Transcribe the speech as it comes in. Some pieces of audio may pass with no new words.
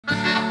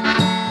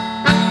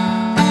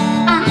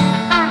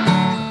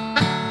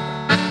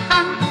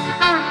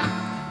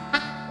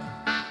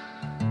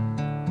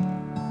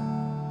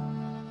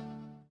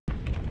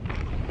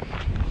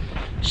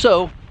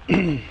So,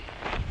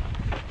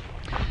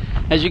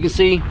 as you can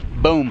see,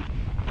 boom,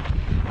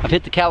 I've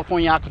hit the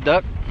California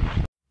Aqueduct.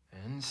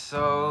 And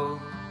so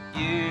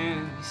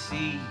you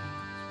see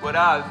what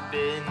I've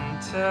been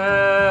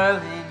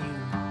telling you.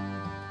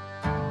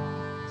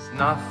 It's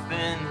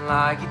nothing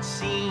like it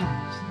seems.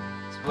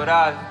 It's what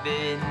I've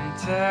been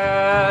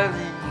telling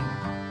you.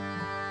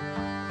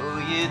 Oh,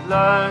 you'd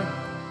learn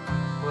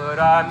what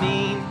I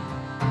mean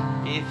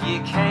if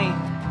you came.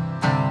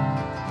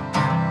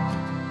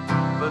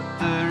 But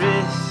the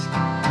risk,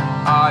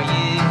 are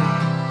you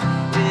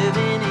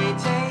willing to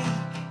take?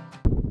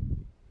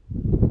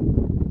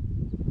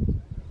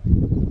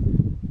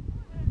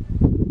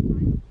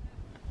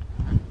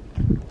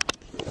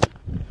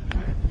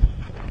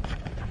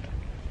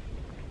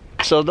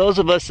 So those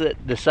of us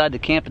that decide to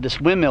camp at this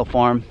windmill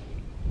farm,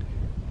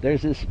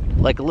 there's this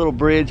like a little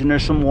bridge and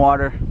there's some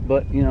water,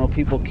 but you know,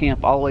 people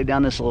camp all the way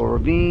down this little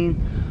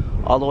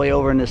ravine, all the way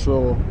over in this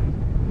little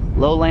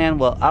lowland.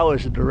 Well, I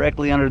was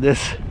directly under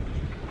this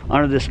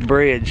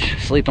bridge,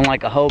 sleeping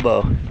like a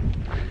hobo.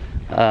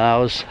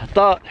 I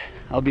thought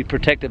I would be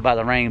protected by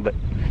the rain, but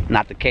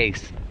not the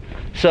case.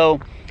 So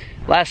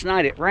last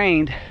night it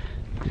rained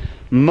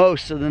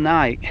most of the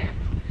night,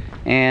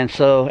 and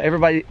so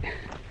everybody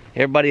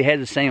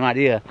had the same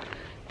idea.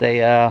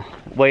 They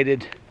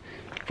waited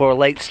for a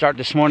late start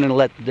this morning to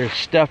let their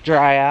stuff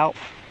dry out.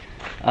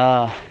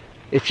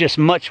 It's just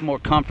much more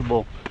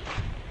comfortable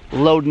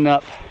loading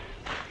up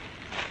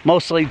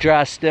mostly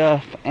dry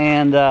stuff,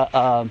 and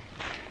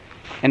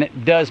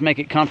it does make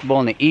it comfortable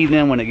in the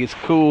evening when it gets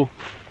cool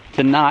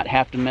to not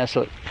have to mess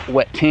with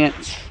wet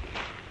tents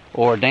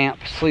or damp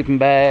sleeping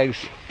bags.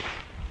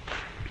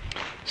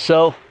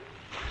 So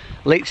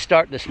late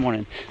start this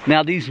morning.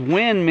 Now these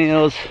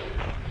windmills,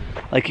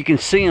 like you can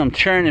see them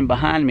churning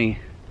behind me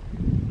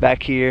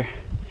back here,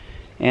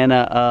 and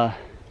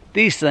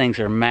these things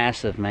are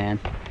massive, man.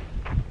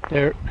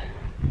 Let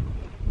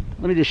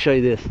me just show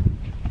you this.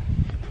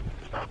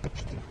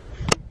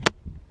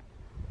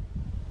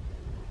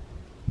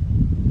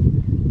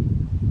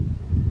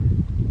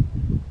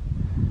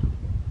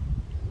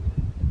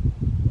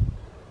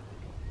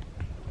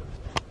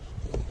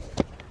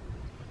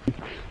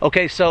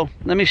 Okay, so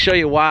let me show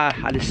you why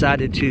I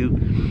decided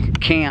to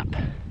camp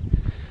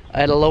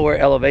at a lower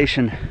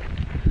elevation.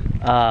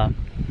 Let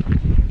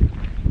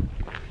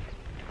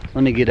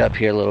me get up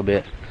here a little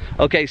bit.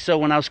 Okay, so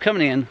when I was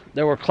coming in,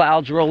 there were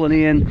clouds rolling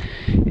in,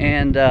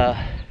 and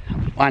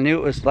I knew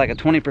it was like a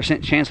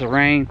 20% chance of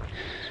rain.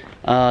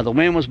 The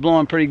wind was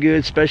blowing pretty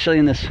good, especially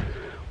in this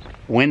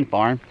wind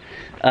farm.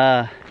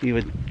 I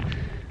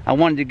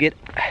wanted to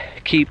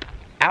keep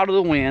out of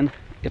the wind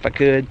if I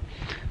could,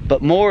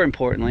 but more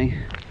importantly,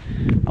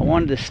 I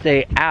wanted to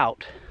stay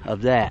out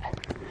of that.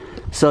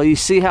 So you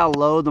see how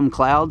low them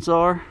clouds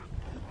are?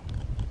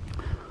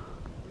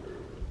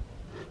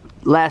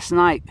 Last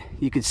night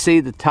you could see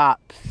the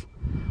tops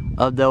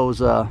of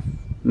those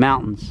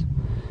mountains,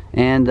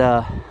 and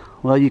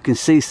well, you can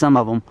see some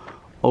of them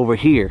over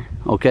here.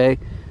 Okay,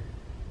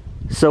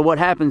 so what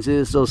happens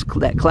is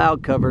that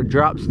cloud cover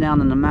drops down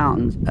in the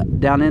mountains,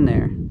 down in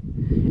there,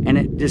 and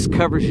it just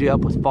covers you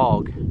up with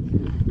fog.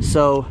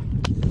 So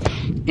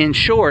in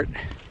short,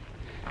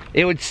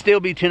 it would still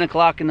be 10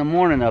 o'clock in the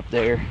morning up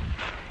there,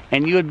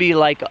 and you would be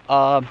like,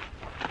 I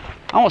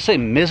won't say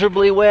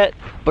miserably wet,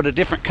 but a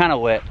different kind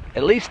of wet.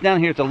 At least down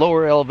here at the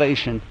lower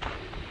elevation,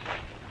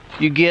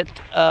 you get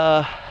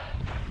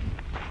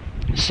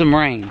some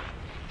rain.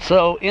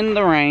 So in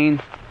the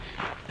rain,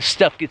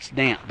 stuff gets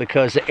damp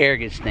because the air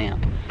gets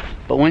damp.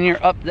 But when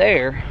you're up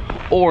there,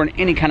 or in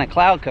any kind of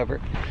cloud cover,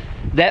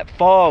 that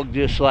fog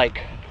just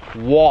like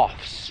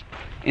wafts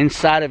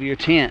inside of your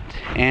tent,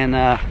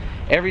 and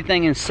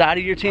everything inside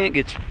of your tent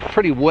gets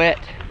pretty wet,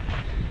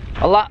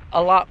 a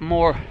lot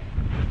more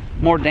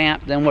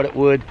damp than what it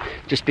would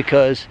just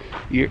because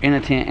you're in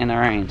a tent in the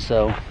rain.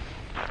 So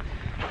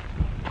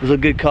it was a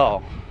good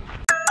call.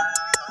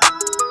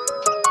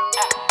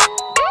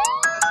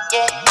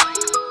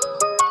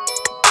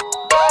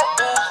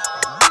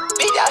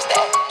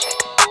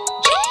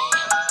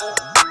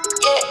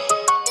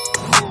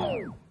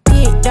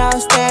 Big dog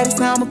status,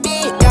 I'm a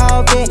big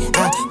dog vet.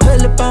 I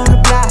pull up on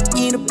the block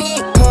in a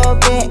big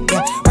Corvette,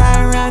 yeah.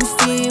 Ride around the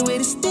city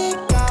with a stick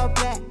all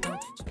black.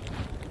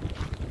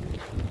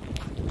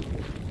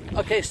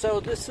 Okay, so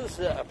this is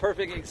a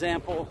perfect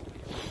example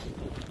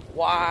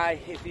why,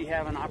 if you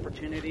have an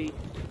opportunity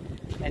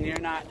and you're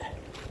not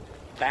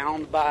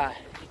bound by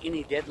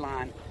any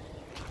deadline,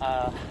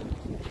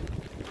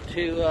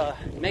 to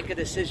make a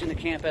decision to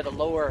camp at a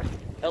lower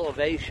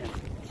elevation.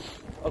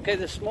 Okay,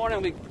 this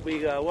morning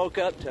we woke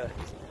up to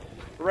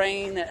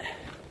rain that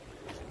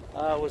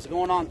was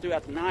going on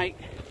throughout the night.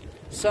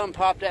 Sun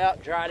popped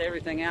out, dried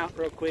everything out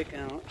real quick,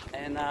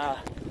 and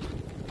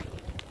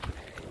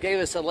gave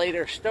us a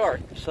later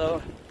start.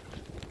 So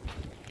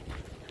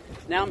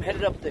now I'm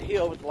headed up the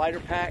hill with the lighter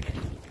pack,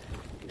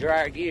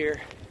 drier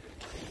gear,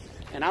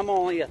 and I'm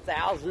only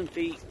 1,000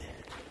 feet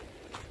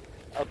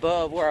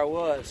above where I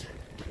was,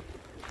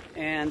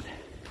 and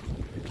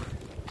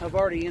I've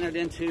already entered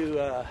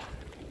into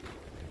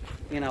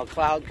you know,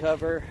 cloud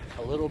cover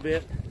a little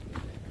bit,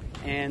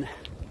 and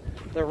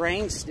the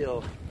rain's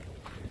still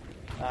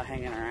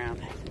hanging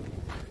around.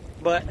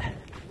 But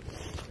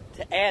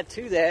to add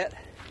to that,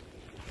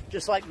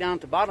 just like down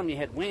at the bottom you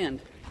had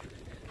wind,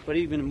 but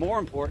even more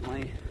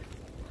importantly,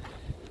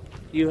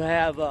 you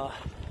have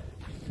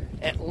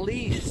at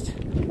least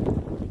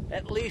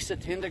a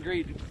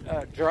 10-degree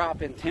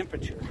drop in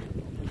temperature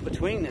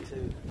between the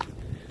two.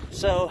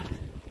 So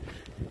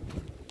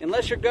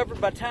unless you're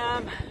governed by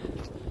time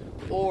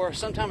or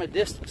some kind of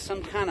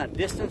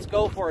distance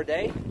goal for a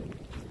day,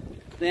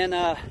 then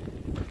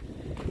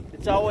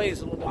it's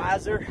always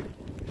wiser,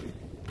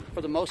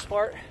 for the most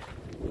part,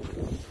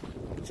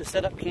 to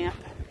set up camp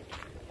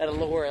at a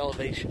lower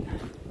elevation.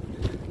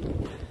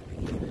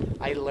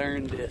 I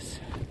learned this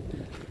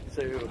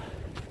through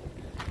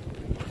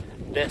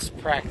best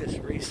practice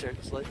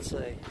research, let's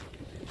say.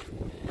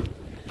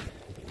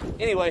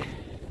 Anyway,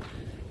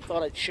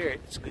 thought I'd share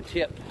it. It's a good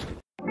tip.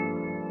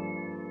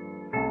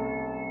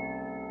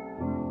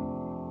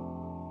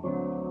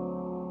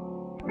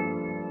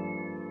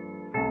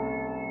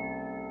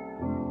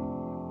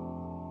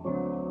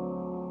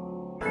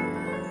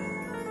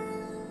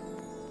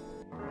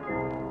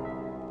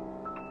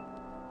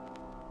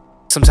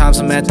 Sometimes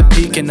I'm at the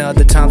peak and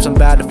other times I'm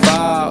about to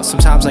fall.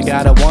 Sometimes I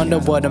gotta wonder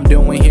what I'm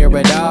doing here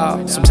at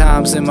all.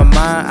 Sometimes in my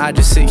mind I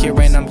just sit here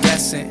and I'm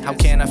guessing. How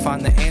can I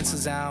find the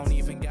answers? I don't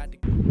even got to...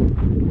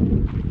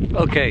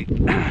 Okay,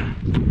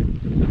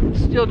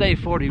 still day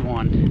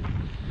 41.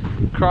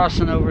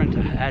 Crossing over into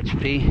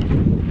Tehachapi.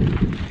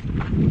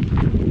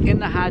 In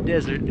the high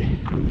desert,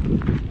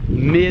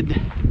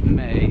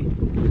 mid-May.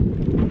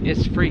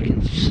 It's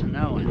freaking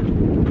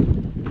snowing.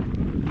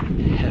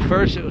 At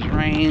first it was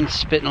rain,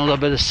 spitting a little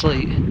bit of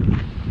sleet,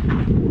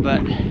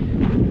 but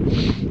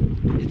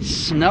it's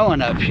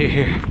snowing up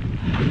here.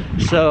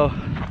 So,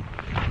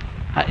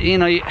 you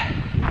know,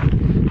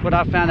 what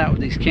I found out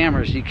with these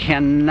cameras, you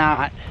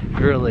cannot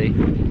really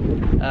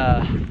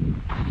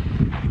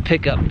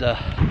pick up the,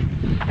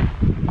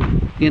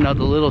 you know,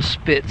 the little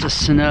spits of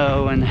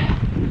snow and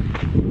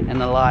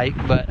the like,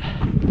 but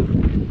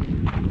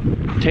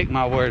take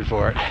my word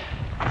for it,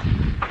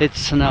 it's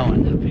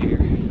snowing up here.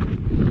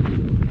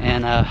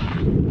 And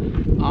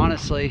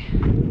honestly,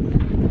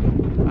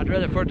 I'd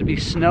rather for it to be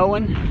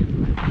snowing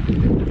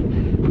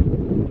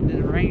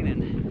than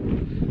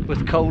raining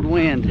with cold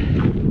wind.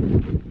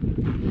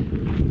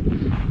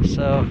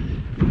 So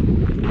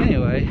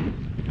anyway,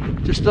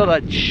 just thought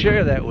I'd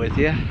share that with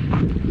you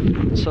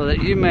so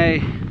that you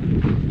may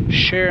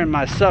share in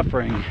my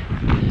suffering,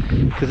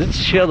 because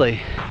it's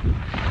chilly,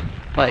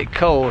 like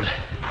cold,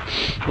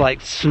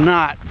 like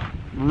snot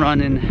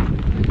running,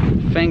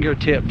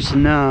 fingertips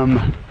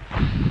numb,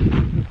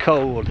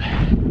 cold.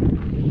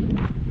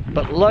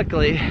 But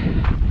luckily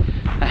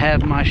I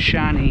have my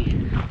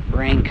shiny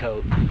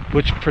raincoat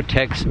which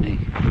protects me.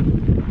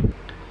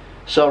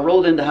 So I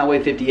rolled into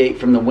Highway 58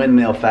 from the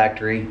Windmill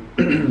factory,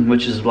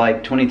 which is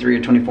like 23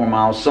 or 24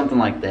 miles, something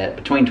like that,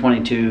 between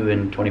 22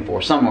 and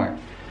 24, somewhere.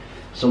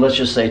 So let's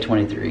just say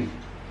 23.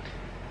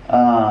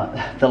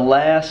 The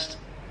last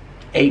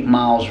 8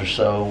 miles or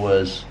so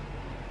was,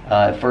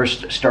 it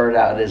first started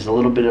out as a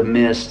little bit of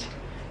mist,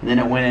 and then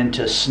it went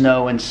into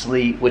snow and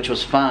sleet, which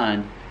was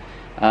fine.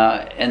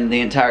 And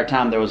the entire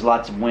time there was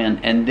lots of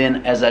wind. And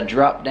then as I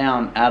dropped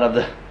down out of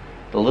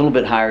the little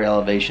bit higher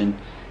elevation,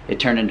 it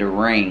turned into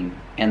rain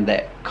and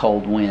that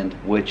cold wind,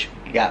 which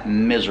got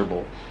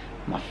miserable.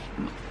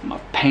 My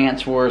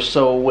pants were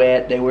so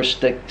wet, they were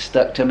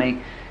stuck to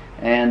me.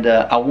 And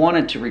I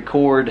wanted to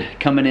record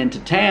coming into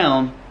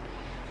town,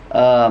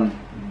 but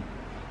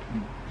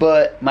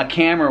my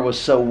camera was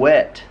so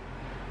wet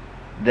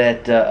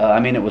that I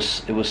mean, it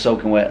was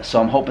soaking wet,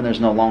 so I'm hoping there's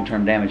no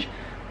long-term damage.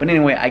 But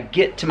anyway, I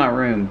get to my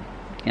room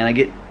and I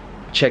get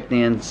checked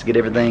in to get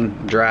everything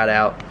dried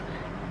out,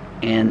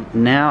 and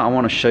now I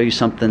want to show you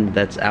something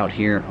that's out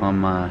here on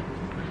my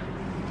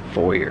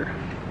foyer.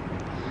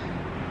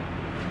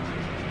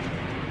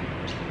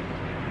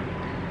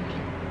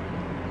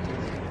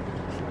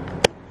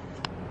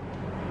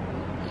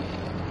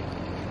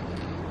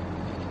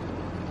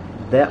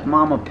 That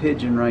mama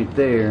pigeon right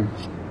there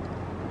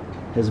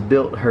has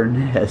built her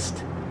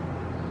nest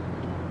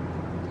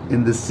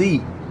in the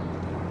seat.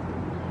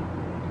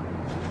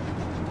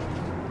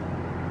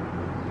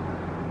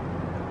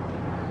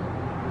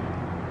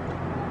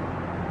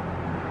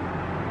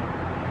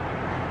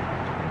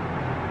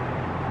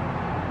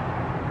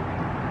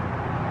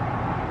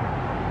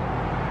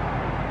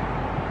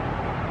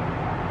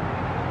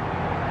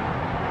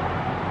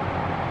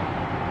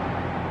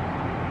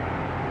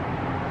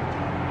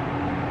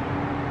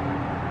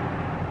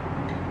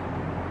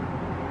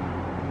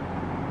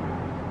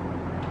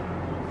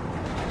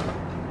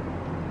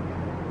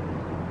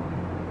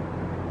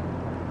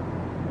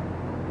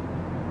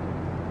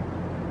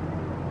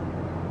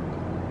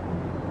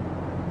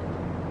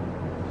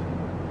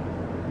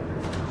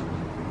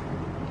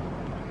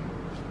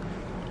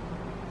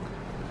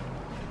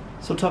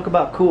 So talk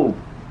about cool.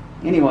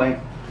 Anyway,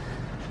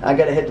 I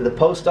got to head to the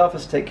post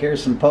office, take care of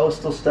some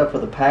postal stuff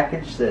with a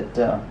package that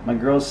my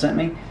girls sent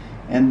me,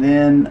 and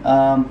then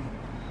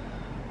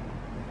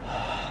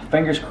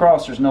fingers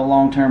crossed there's no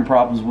long-term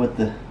problems with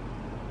the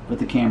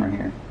camera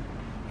here.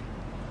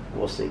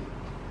 We'll see.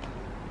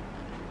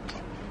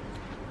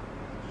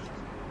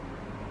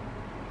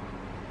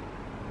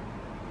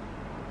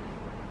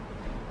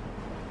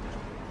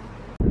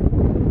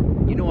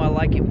 You know, I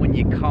like it when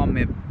you call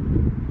me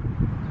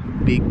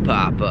Big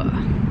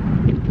Papa.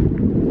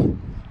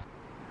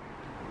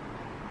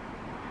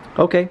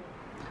 Okay,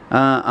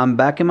 I'm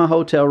back in my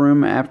hotel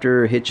room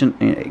after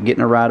getting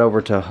a ride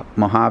over to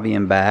Mojave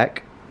and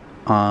back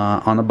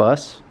on a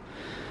bus.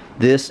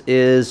 This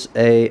is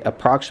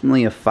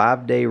approximately a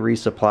 5-day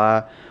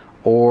resupply,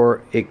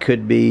 or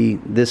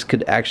this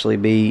could actually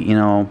be, you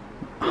know,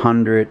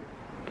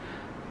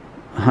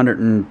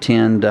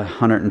 110 to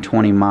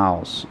 120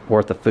 miles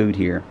worth of food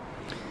here.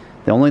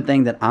 The only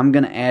thing that I'm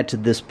going to add to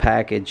this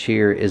package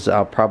here is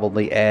I'll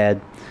probably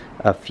add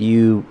a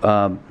few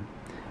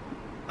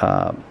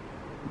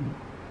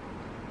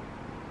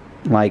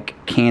like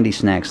candy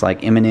snacks,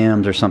 like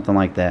M&Ms or something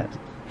like that.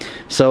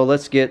 So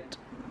let's get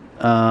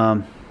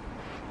an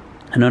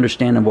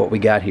understanding of what we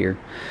got here.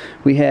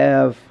 We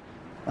have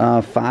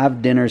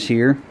 5 dinners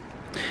here,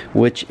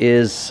 which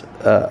is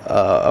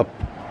a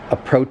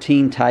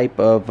protein type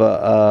of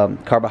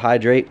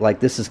carbohydrate.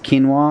 Like this is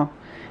quinoa,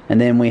 and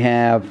then we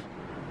have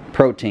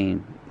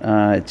protein.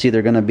 It's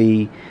either going to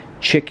be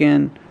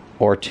chicken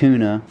or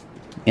tuna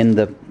in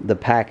the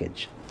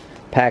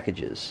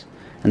packages,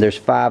 and there's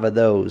 5 of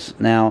those.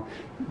 Now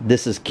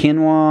this is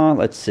quinoa.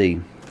 Let's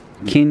see,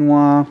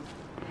 quinoa,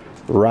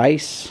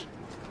 rice,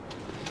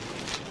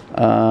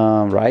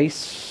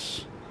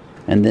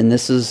 and then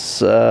this is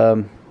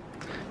some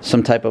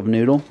type of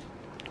noodle,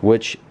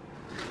 which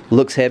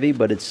looks heavy,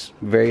 but it's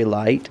very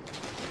light.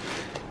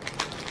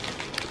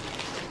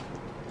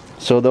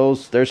 So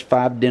there's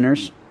 5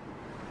 dinners.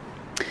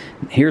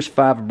 Here's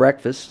 5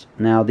 breakfasts.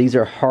 Now these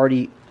are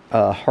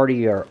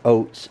heartier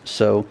oats,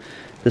 so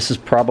this is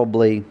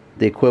probably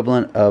the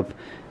equivalent of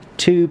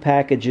 2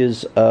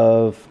 packages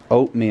of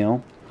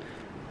oatmeal,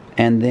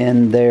 and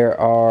then there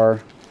are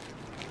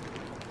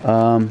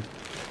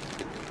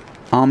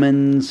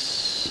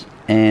almonds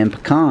and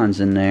pecans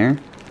in there,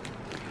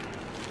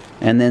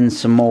 and then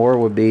some more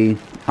would be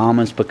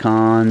almonds,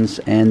 pecans,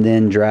 and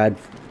then dried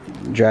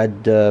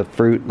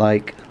fruit,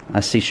 like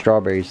I see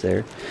strawberries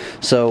there.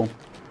 So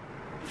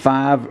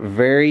 5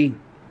 very,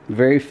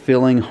 very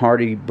filling,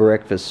 hearty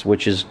breakfasts,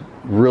 which is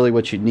really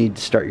what you need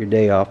to start your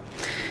day off.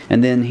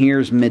 And then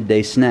here's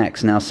midday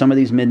snacks. Now some of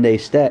these midday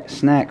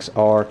snacks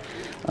are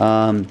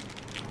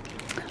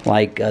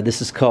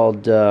this is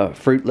called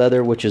fruit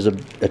leather, which is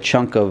a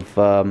chunk of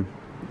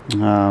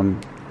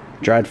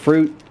dried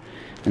fruit.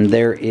 And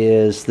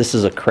this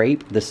is a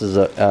crepe. This is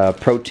a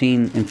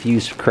protein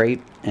infused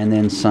crepe, and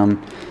then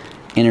some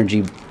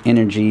energy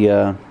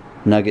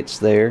nuggets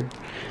there.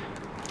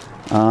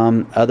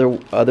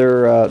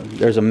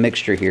 There's a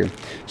mixture here.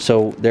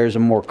 So there's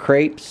more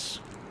crepes,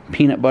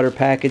 peanut butter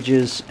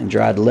packages, and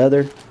dried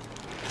leather.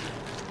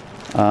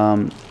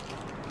 And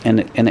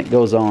it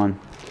goes on.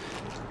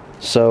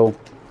 So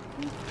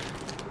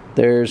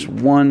there's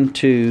 1,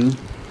 2,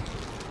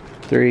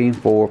 3,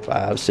 4,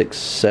 5, 6,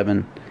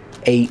 7,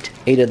 8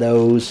 of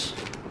those,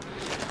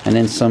 and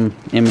then some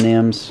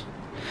M&Ms.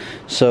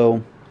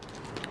 So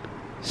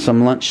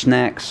some lunch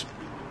snacks,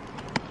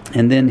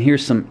 and then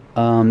here's some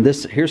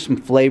here's some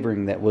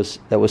flavoring that was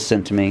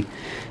sent to me.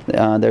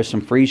 There's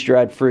some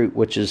freeze-dried fruit,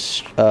 which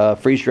is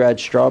freeze-dried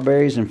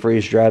strawberries and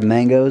freeze-dried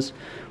mangoes,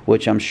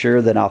 which I'm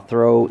sure that I'll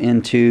throw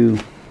into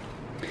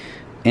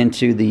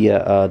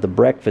the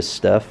breakfast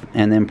stuff,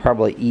 and then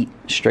probably eat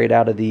straight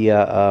out of the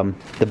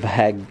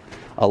bag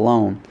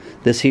alone.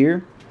 This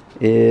here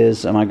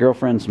is my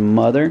girlfriend's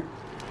mother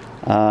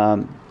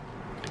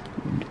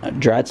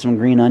dried some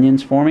green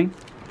onions for me.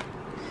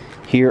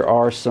 Here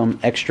are some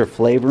extra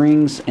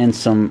flavorings and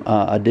some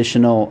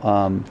additional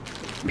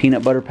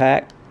peanut butter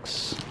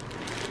packs.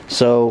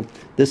 So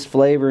this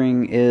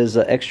flavoring is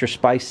extra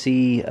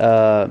spicy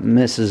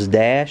Mrs.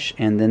 Dash,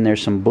 and then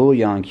there's some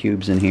bouillon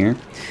cubes in here.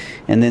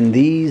 And then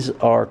these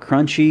are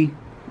crunchy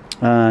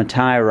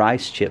Thai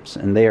rice chips,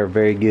 and they are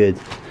very good.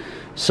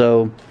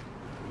 So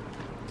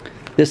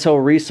this whole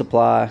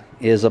resupply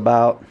is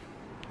about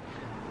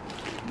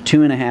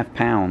 2.5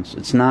 pounds.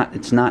 It's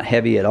not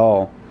heavy at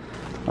all.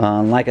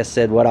 Like I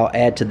said, what I'll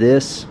add to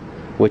this,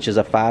 which is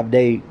a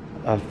 5-day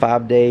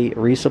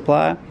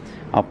resupply,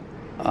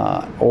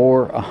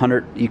 or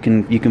 100. You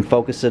can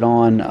focus it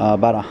on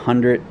about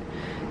 100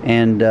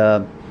 and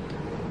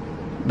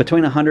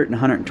between 100 and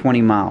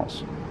 120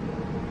 miles,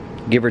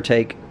 give or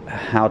take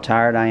how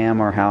tired I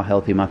am or how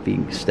healthy my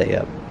feet stay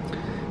up.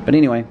 But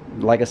anyway,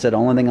 like I said, the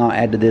only thing I'll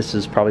add to this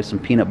is probably some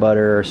peanut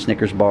butter or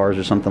Snickers bars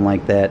or something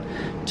like that,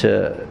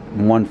 to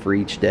 1 for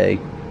each day.